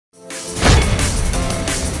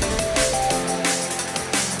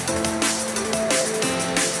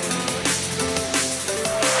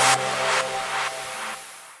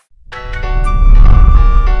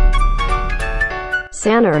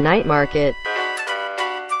Sanur Night Market.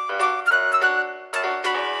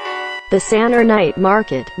 The Sanur Night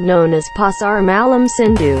Market, known as Pasar Malam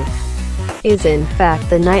Sindu, is in fact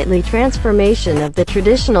the nightly transformation of the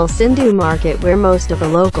traditional Sindu market where most of the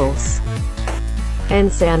locals and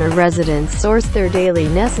Sanur residents source their daily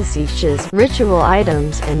necesseties, ritual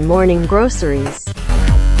items, and morning groceries.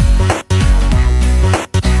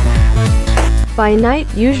 By night,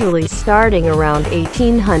 usually starting around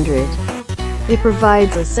 1800, it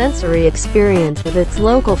provides a sensory experience with its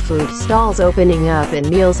local food stalls opening up and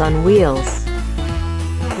meals on wheels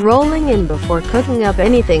rolling in before cooking up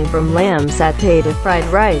anything from lamb satay to fried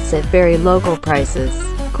rice at very local prices.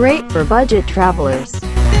 Great for budget travelers.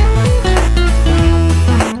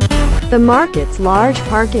 The market's large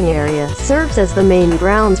parking area serves as the main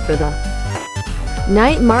grounds for the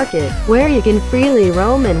night market, where you can freely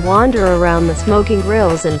roam and wander around the smoking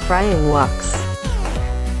grills and frying woks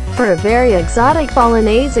for a very exotic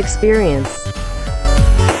Balinese experience.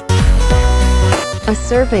 A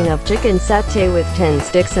serving of chicken satay with 10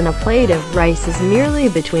 sticks and a plate of rice is merely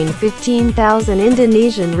between 15,000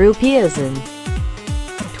 Indonesian rupiahs and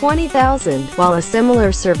 20,000, while a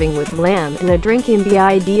similar serving with lamb and a drink in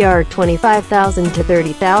BIDR 25,000 to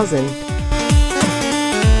 30,000.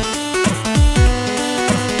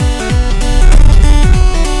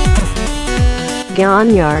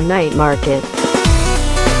 Gianyar Night Market.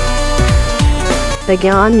 The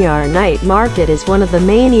Gianyar Night Market is one of the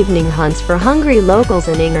main evening hunts for hungry locals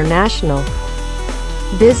and international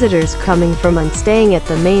visitors coming from and staying at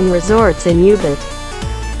the main resorts in Ubud.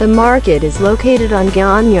 The market is located on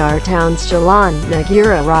Gianyar town's Jalan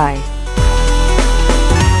Negara Raya.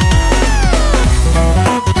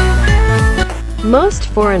 Most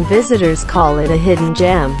foreign visitors call it a hidden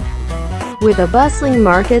gem, with a bustling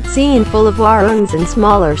market scene full of warungs and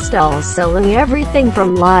smaller stalls selling everything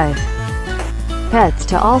from live pets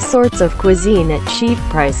to all sorts of cuisine at cheap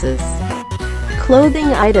prices, clothing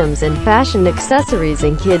items and fashion accessories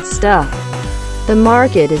and kids stuff. The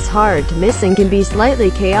market is hard to miss and can be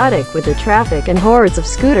slightly chaotic with the traffic and hordes of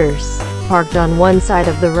scooters parked on one side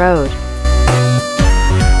of the road.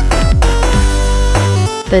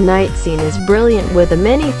 The night scene is brilliant with the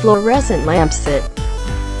many fluorescent lamps at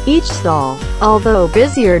each stall. Although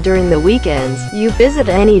busier during the weekends, you visit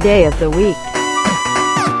any day of the week.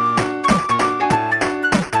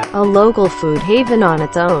 A local food haven on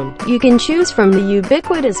its own, you can choose from the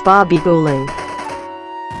ubiquitous babi guling,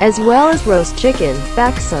 as well as roast chicken,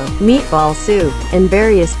 bakso, meatball soup, and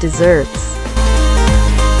various desserts.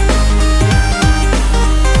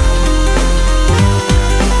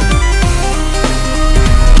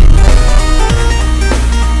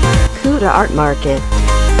 Kuta Art Market.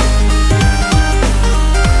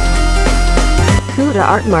 Kuta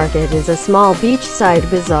Art Market is a small beachside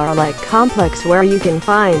bazaar-like complex where you can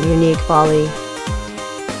find unique Bali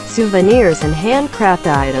souvenirs and handcraft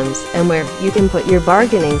items, and where you can put your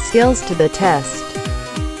bargaining skills to the test.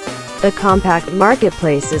 The compact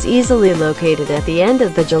marketplace is easily located at the end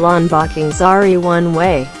of the Jalan Baking Sari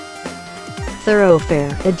one-way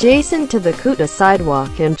thoroughfare, adjacent to the Kuta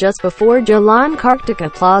sidewalk and just before Jalan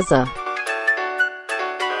Kartika Plaza.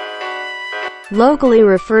 Locally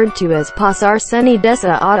referred to as Pasar Seni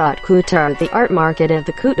Desa Adat Kuta, the art market of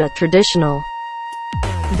the Kuta traditional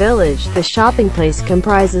village. The shopping place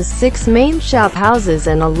comprises 6 main shop houses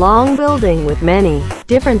and a long building with many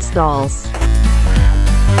different stalls.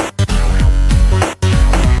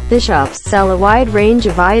 The shops sell a wide range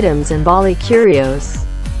of items and Bali curios,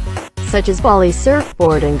 such as Bali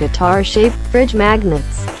surfboard and guitar-shaped fridge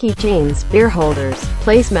magnets, keychains, beer holders,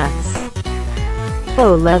 placemats,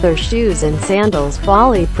 faux leather shoes and sandals,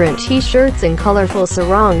 Bali print t-shirts and colorful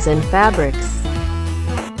sarongs and fabrics.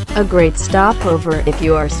 A great stopover if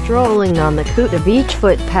you are strolling on the Kuta beach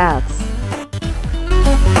footpaths.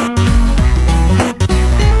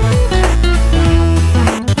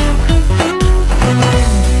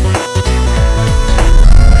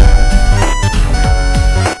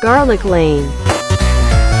 Garlic Lane.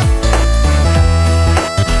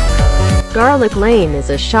 Garlic Lane is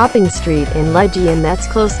a shopping street in Legian that's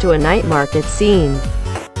close to a night market scene.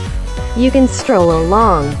 You can stroll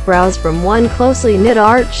along, browse from one closely knit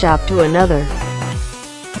art shop to another,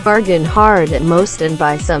 bargain hard at most, and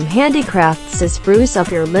buy some handicrafts to spruce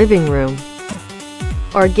up your living room,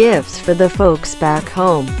 or gifts for the folks back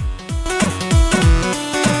home.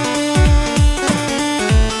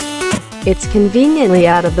 It's conveniently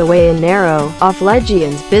out of the way and narrow, off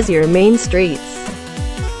Legian's busier main streets.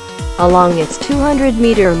 Along its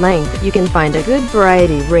 200-meter length, you can find a good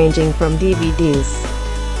variety ranging from DVDs,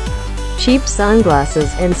 cheap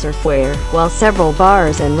sunglasses and surfwear, while several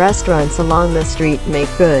bars and restaurants along the street make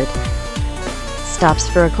good stops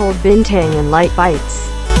for a cold bintang and light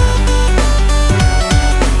bites.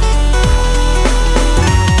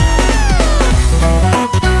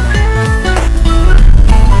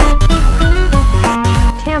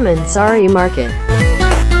 Taman Sari Market.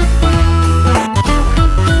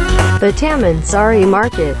 The Taman Sari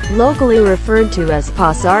Market, locally referred to as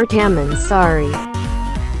Pasar Taman Sari,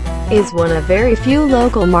 is one of very few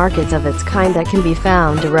local markets of its kind that can be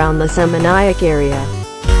found around the Seminayak area.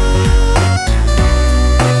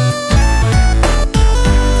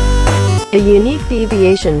 A unique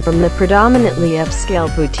deviation from the predominantly upscale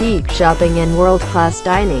boutique shopping and world-class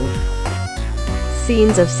dining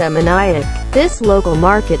scenes of Seminayak, this local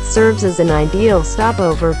market serves as an ideal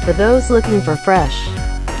stopover for those looking for fresh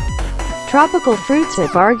tropical fruits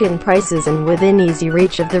at bargain prices and within easy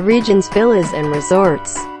reach of the region's villas and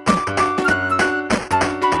resorts.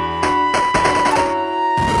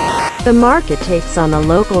 The market takes on a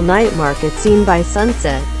local night market scene by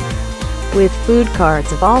sunset, with food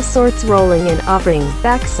carts of all sorts rolling and offering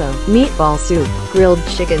bakso, meatball soup, grilled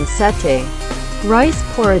chicken satay, rice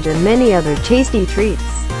porridge and many other tasty treats.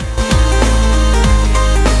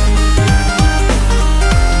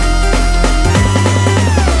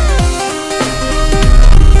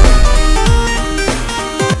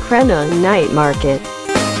 Krenung Night Market.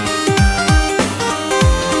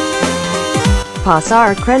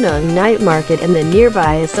 Pasar Krenung Night Market and the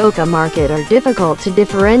nearby Asoka Market are difficult to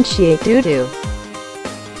differentiate due to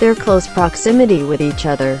their close proximity with each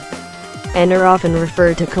other, and are often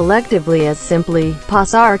referred to collectively as simply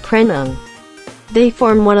Pasar Krenung. They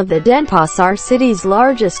form one of the Denpasar city's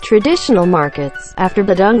largest traditional markets, after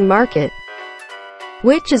Badung Market,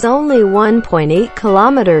 which is only 1.8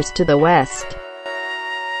 kilometers to the west.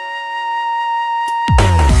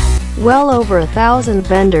 Well over 1,000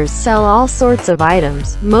 vendors sell all sorts of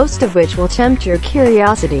items, most of which will tempt your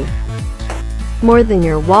curiosity more than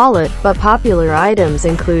your wallet, but popular items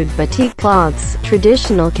include batik cloths,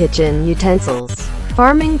 traditional kitchen utensils,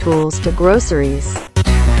 farming tools to groceries.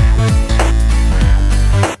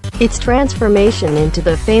 Its transformation into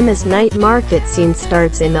the famous night market scene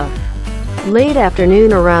starts in the late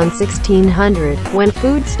afternoon around 1600, when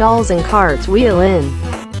food stalls and carts wheel in.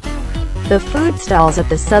 The food stalls at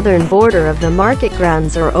the southern border of the market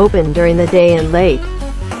grounds are open during the day and late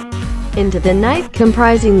into the night,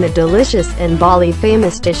 comprising the delicious and Bali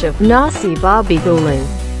famous dish of nasi babi guling,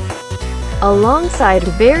 alongside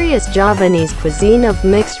various Javanese cuisine of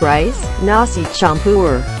mixed rice, nasi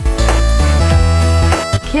campur.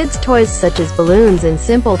 Kids' toys such as balloons and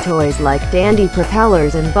simple toys like dandy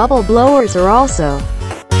propellers and bubble blowers are also